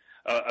 million,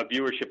 a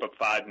viewership of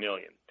 5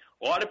 million.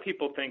 A lot of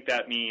people think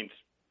that means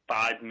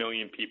 5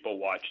 million people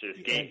watch this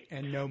game.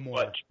 And no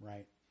more,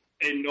 right.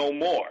 And no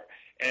more.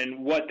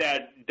 And what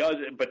that does,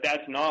 but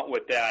that's not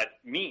what that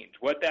means.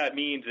 What that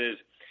means is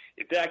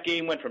if that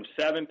game went from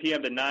 7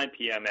 p.m. to 9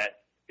 p.m.,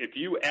 if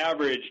you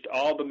averaged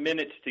all the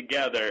minutes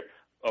together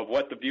of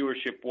what the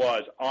viewership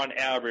was, on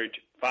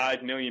average,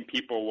 5 million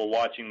people were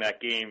watching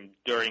that game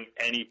during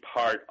any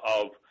part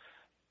of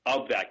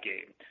that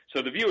game.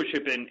 So the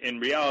viewership in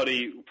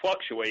reality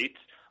fluctuates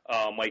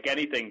like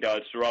anything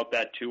does throughout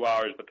that 2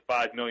 hours, but the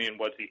 5 million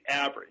was the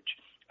average.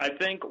 I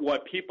think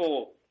what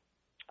people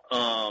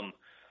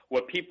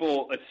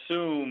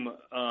assume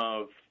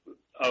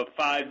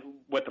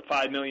what the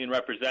 5 million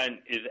represent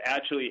is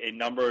actually a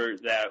number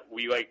that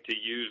we like to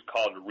use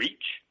called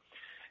reach.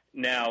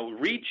 Now,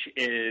 reach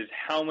is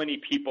how many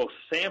people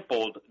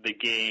sampled the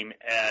game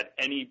at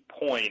any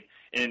point.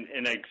 And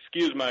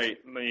excuse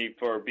me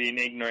for being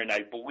ignorant,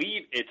 I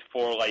believe it's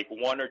for like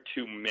 1 or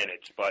 2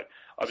 minutes, but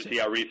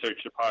obviously our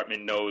research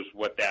department knows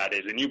what that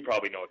is, and you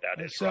probably know what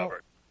that is,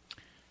 Robert.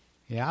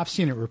 Yeah, I've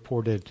seen it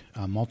reported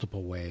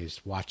multiple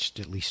ways. Watched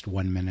at least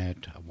 1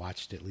 minute,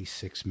 watched at least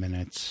 6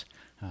 minutes,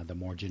 the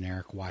more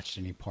generic, watched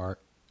any part.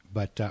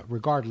 But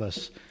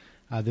regardless,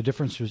 the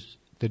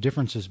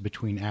differences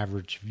between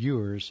average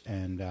viewers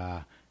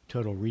and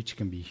total reach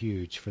can be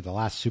huge. For the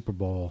last Super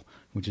Bowl,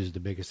 which is the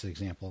biggest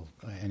example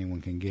anyone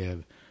can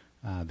give,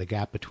 the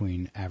gap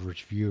between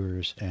average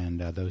viewers and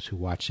those who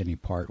watched any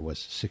part was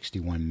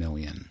 61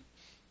 million.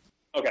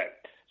 Okay,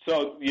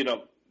 so,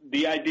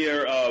 the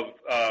idea of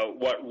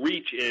what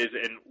reach is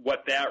and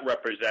what that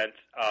represents,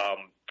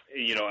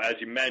 as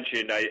you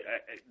mentioned,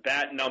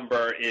 that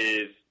number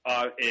is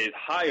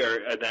higher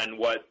than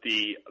what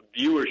the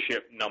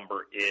viewership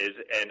number is,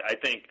 and I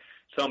think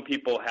some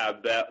people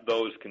have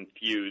those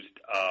confused.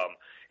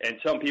 And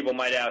some people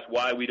might ask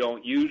why we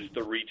don't use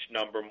the reach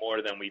number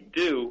more than we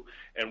do,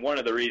 and one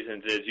of the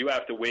reasons is you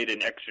have to wait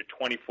an extra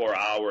 24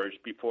 hours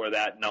before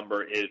that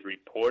number is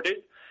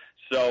reported.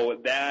 So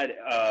that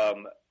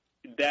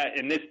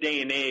in this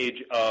day and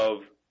age of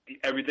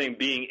everything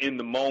being in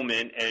the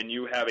moment and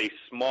you have a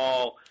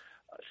small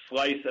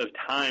slice of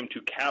time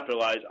to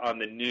capitalize on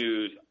the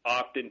news,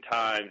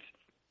 oftentimes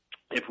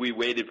if we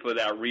waited for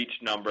that reach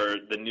number,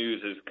 the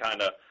news is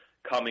kind of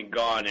come and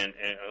gone, and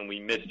we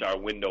missed our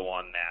window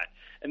on that.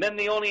 And then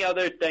the only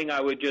other thing I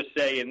would just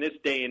say in this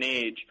day and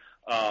age,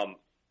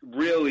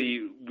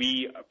 really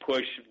we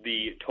push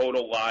the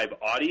total live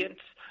audience.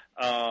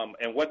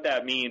 And what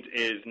that means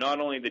is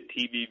not only the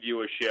TV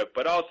viewership,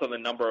 but also the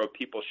number of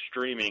people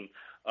streaming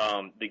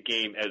the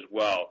game as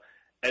well.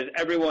 As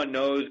everyone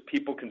knows,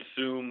 people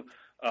consume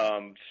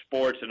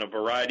sports in a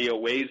variety of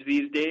ways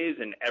these days,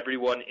 and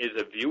everyone is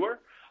a viewer.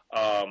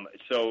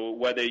 So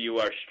whether you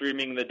are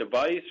streaming the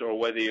device or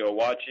whether you're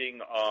watching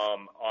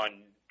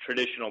on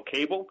traditional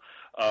cable,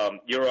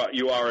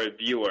 you are a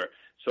viewer.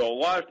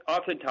 So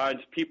oftentimes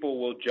people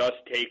will just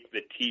take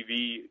the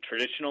TV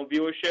traditional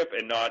viewership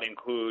and not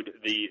include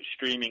the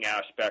streaming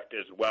aspect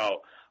as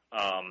well,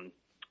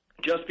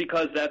 just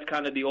because that's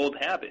kind of the old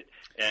habit.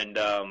 And,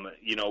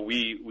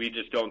 we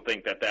just don't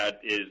think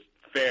that is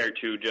fair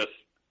to just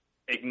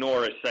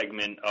ignore a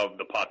segment of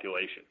the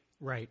population.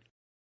 Right.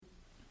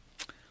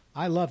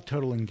 I love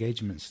total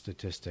engagement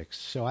statistics,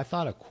 so I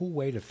thought a cool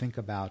way to think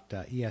about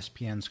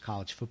ESPN's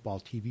college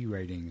football TV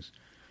ratings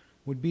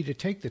would be to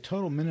take the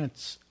total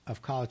minutes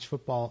of college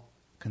football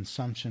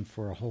consumption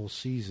for a whole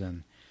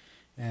season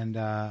and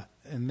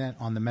then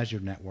on the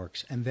measured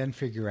networks, and then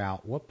figure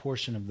out what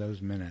portion of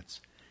those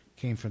minutes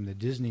came from the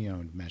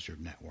Disney-owned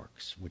measured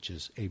networks, which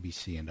is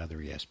ABC and other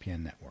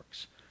ESPN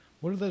networks.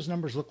 What do those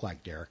numbers look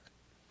like, Derek?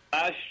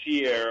 Last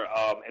year,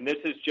 and this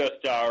is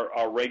just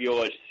our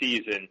regular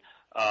season,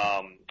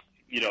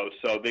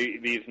 so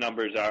these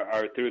numbers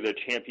are through the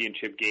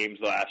championship games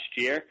last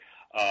year.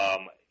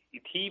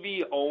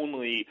 TV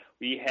only,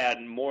 we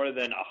had more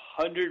than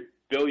 100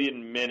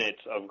 billion minutes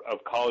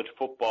of college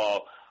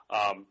football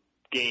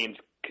games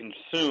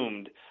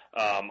consumed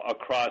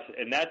across,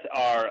 and that's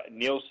our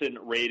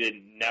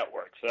Nielsen-rated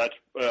network. So that's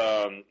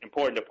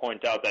important to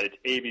point out that it's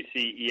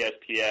ABC,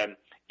 ESPN,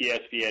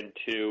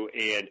 ESPN2,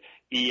 and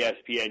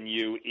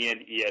ESPNU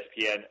and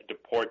ESPN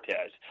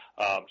Deportes.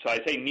 So I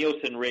say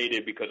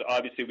Nielsen-rated because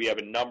obviously we have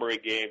a number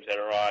of games that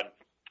are on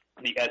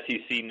the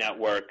SEC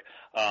network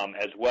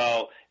as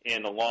well,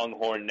 and the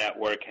Longhorn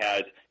Network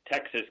has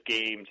Texas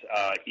games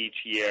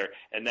each year,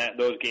 and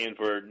those games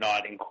were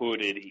not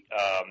included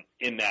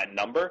in that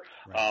number.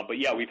 Right. But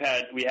yeah, we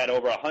had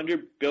over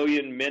 100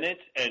 billion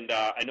minutes, and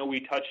I know we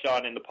touched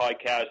on in the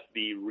podcast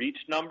the reach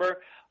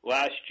number.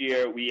 Last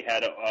year we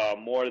had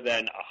more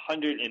than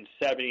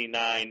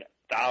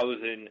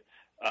 179,000.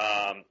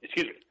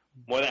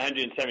 More than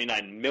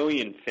 179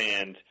 million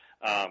fans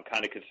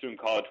kind of consume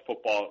college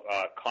football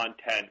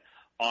content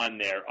on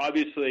there.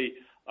 Obviously,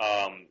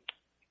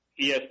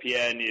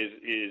 ESPN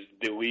is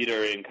the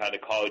leader in kind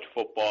of college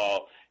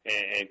football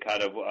and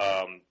kind of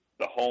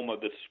the home of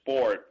the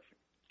sport.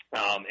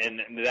 And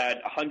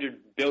that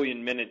 100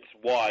 billion minutes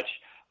watched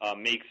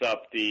makes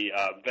up the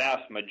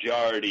vast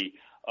majority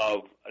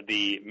of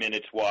the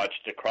minutes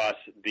watched across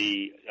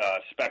the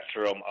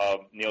spectrum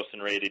of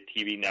Nielsen-rated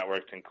TV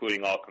networks,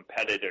 including all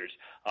competitors.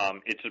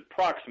 It's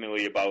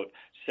approximately about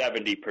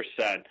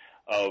 70%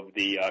 of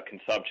the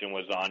consumption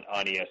was on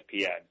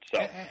ESPN.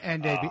 So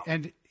and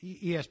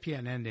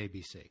ESPN and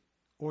ABC,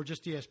 or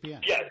just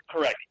ESPN? Yes,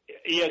 correct.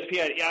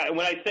 ESPN. Yeah, and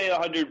when I say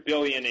 100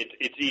 billion,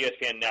 it's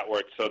ESPN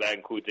network, so that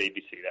includes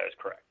ABC. That is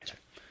correct.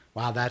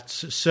 Wow,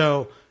 that's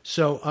so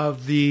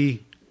of the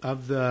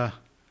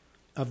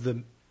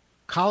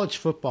college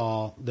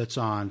football that's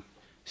on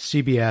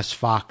CBS,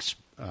 Fox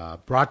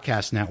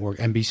broadcast network,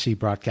 NBC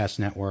broadcast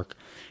network,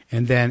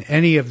 and then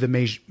any of the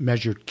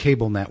measured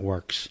cable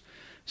networks,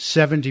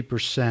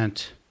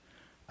 70%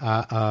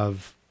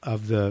 of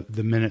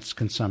the minutes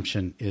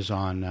consumption is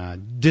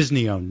on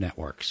Disney-owned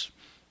networks.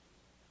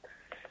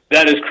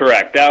 That is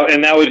correct.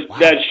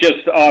 That's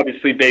just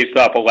obviously based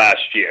off of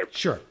last year.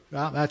 Sure.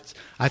 Well,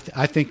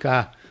 I think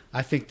that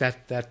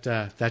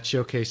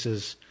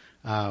showcases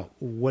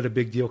what a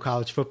big deal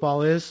college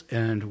football is,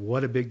 and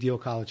what a big deal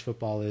college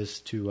football is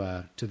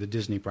to the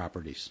Disney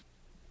properties.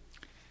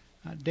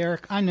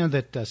 Derek, I know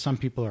that some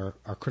people are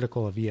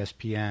critical of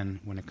ESPN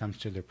when it comes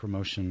to the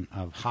promotion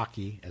of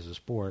hockey as a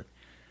sport,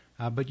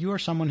 but you are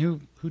someone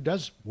who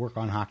does work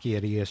on hockey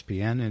at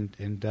ESPN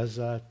and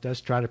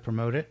does try to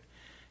promote it.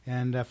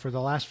 And for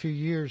the last few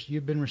years,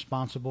 you've been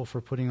responsible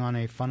for putting on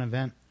a fun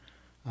event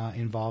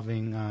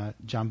involving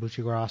John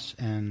Buccigross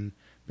and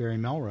Barry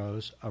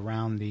Melrose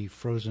around the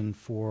Frozen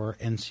Four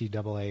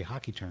NCAA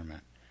hockey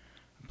tournament.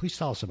 Please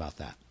tell us about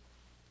that.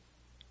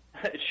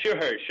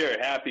 Sure.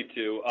 Happy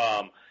to.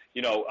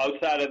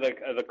 Outside of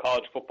the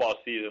college football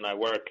season, I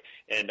work,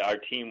 and our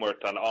team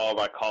worked on all of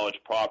our college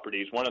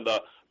properties. One of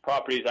the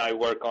properties I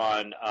work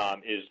on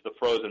is the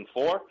Frozen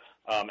Four.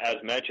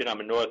 As mentioned, I'm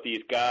a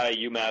Northeast guy,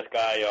 UMass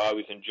guy. I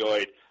always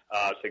enjoyed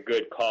some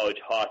good college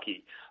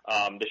hockey.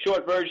 The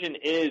short version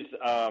is,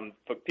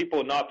 for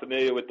people not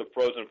familiar with the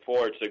Frozen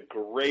Four, it's a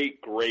great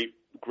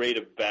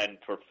event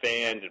for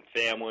fans and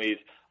families.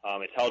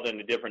 It's held in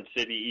a different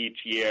city each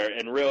year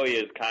and really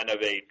is kind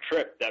of a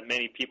trip that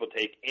many people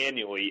take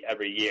annually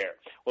every year.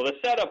 Well, the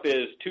setup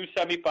is 2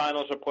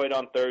 semifinals are played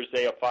on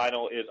Thursday. A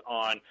final is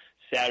on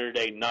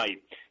Saturday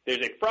night.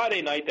 There's a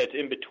Friday night that's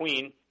in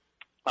between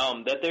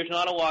that there's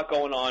not a lot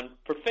going on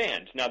for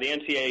fans. Now, the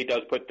NCAA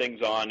does put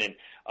things on, and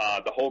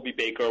the Hobie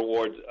Baker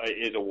Awards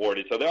is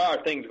awarded. So there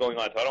are things going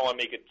on. So I don't want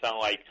to make it sound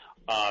like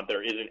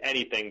there isn't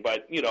anything,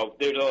 but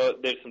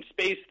there's some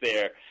space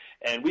there.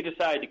 And we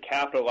decided to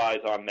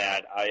capitalize on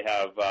that. I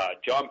have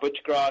John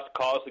Buccigross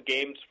calls the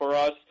games for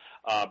us.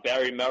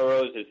 Barry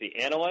Melrose is the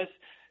analyst.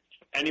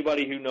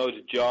 Anybody who knows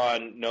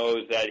John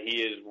knows that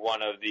he is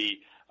one of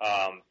the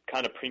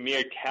kind of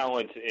premier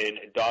talents in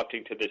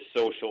adopting to this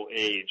social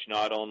age,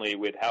 not only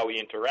with how he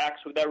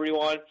interacts with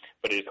everyone,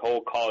 but his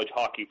whole college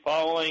hockey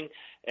following.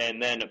 And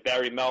then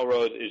Barry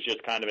Melrose is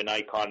just kind of an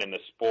icon in the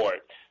sport.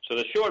 So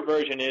the short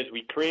version is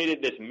we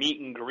created this meet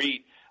and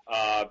greet.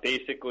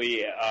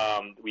 Basically,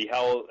 we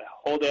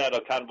hold it at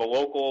a kind of a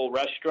local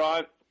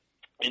restaurant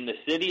in the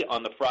city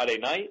on the Friday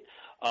night.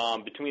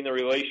 Between the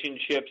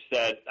relationships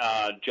that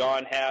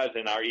John has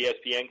and our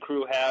ESPN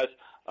crew has,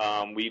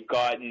 we've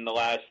gotten the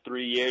last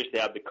 3 years to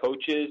have the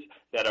coaches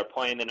that are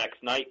playing the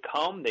next night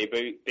come. They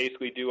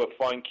basically do a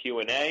fun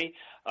Q&A.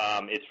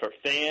 It's for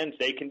fans.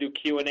 They can do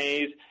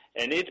Q&As.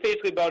 And it's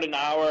basically about an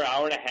hour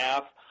and a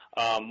half.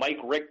 Mike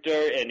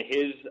Richter and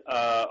his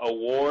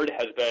award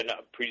has been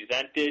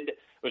presented.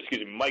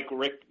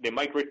 The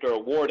Mike Richter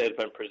Award has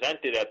been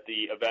presented at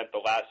the event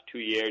the last 2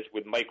 years,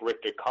 with Mike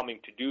Richter coming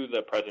to do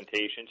the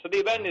presentation. So the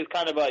event is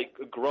kind of like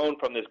grown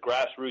from this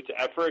grassroots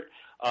effort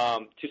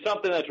to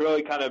something that's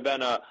really kind of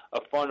been a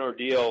fun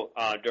ordeal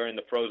during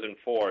the Frozen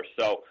Four.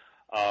 So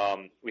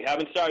we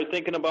haven't started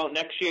thinking about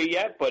next year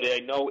yet, but I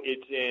know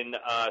it's in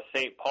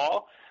St.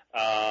 Paul.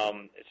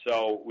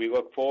 So we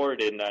look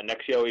forward, and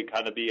next year will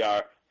kind of be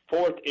our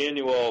 4th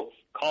annual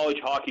college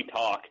hockey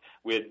talk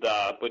with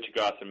Butch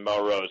Goss and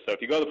Melrose. So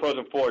if you go to the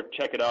Frozen Four,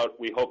 check it out.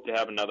 We hope to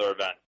have another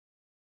event.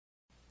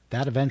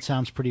 That event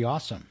sounds pretty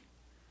awesome.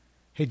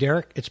 Hey,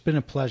 Derek, it's been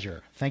a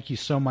pleasure. Thank you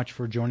so much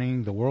for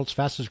joining the world's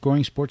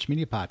fastest-growing sports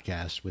media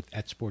podcast with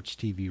Sports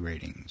TV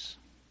Ratings.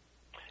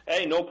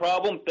 Hey, no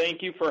problem.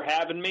 Thank you for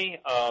having me.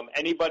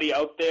 Anybody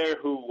out there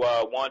who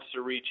wants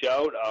to reach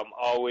out,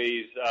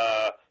 always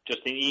just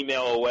an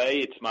email away.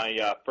 It's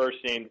my first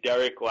name,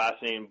 Derek,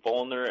 last name,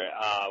 Volner,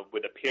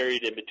 with a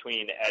period in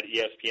between at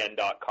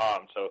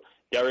ESPN.com. So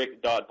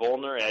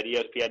Derek.Volner at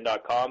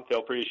ESPN.com.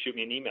 Feel free to shoot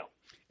me an email.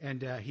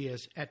 And he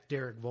is at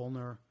Derek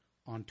Volner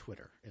on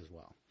Twitter as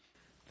well.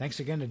 Thanks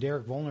again to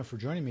Derek Volner for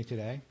joining me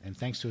today, and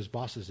thanks to his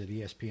bosses at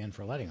ESPN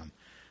for letting him.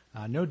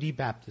 No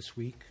DBAP this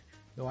week,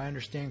 though I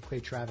understand Clay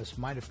Travis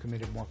might have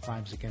committed more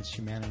crimes against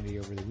humanity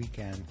over the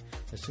weekend.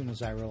 As soon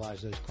as I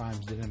realized those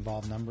crimes didn't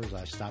involve numbers,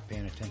 I stopped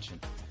paying attention.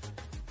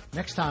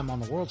 Next time on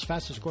the world's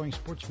fastest-growing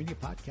sports media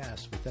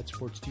podcast with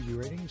Sports TV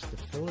Ratings, the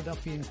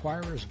Philadelphia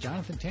Inquirer's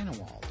Jonathan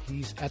Tannenwald.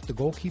 He's at The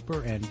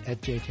Goalkeeper and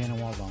at J.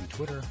 Tannenwald on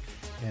Twitter,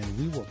 and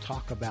we will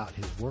talk about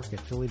his work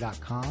at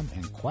Philly.com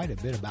and quite a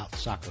bit about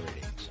soccer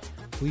ratings.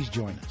 Please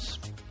join us.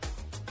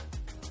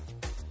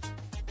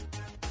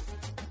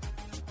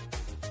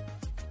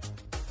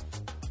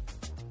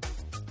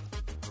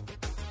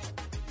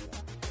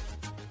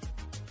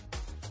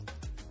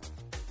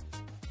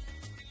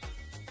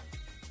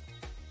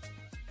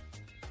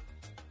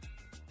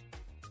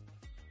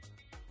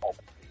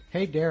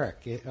 Hey, Derek,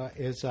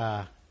 is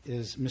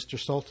Mr.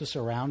 Soltis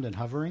around and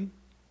hovering?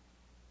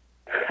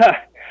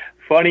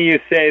 Funny you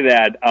say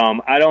that.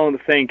 I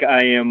don't think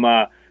I am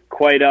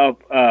quite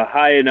up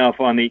high enough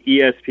on the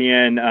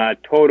ESPN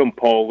totem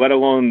pole, let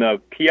alone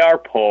the PR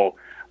poll,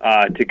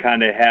 to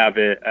kind of have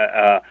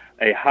a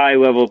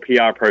high-level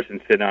PR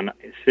person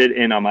sit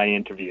in on my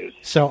interviews.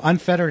 So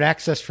unfettered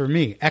access for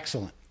me.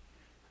 Excellent.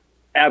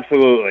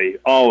 Absolutely.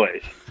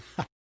 Always.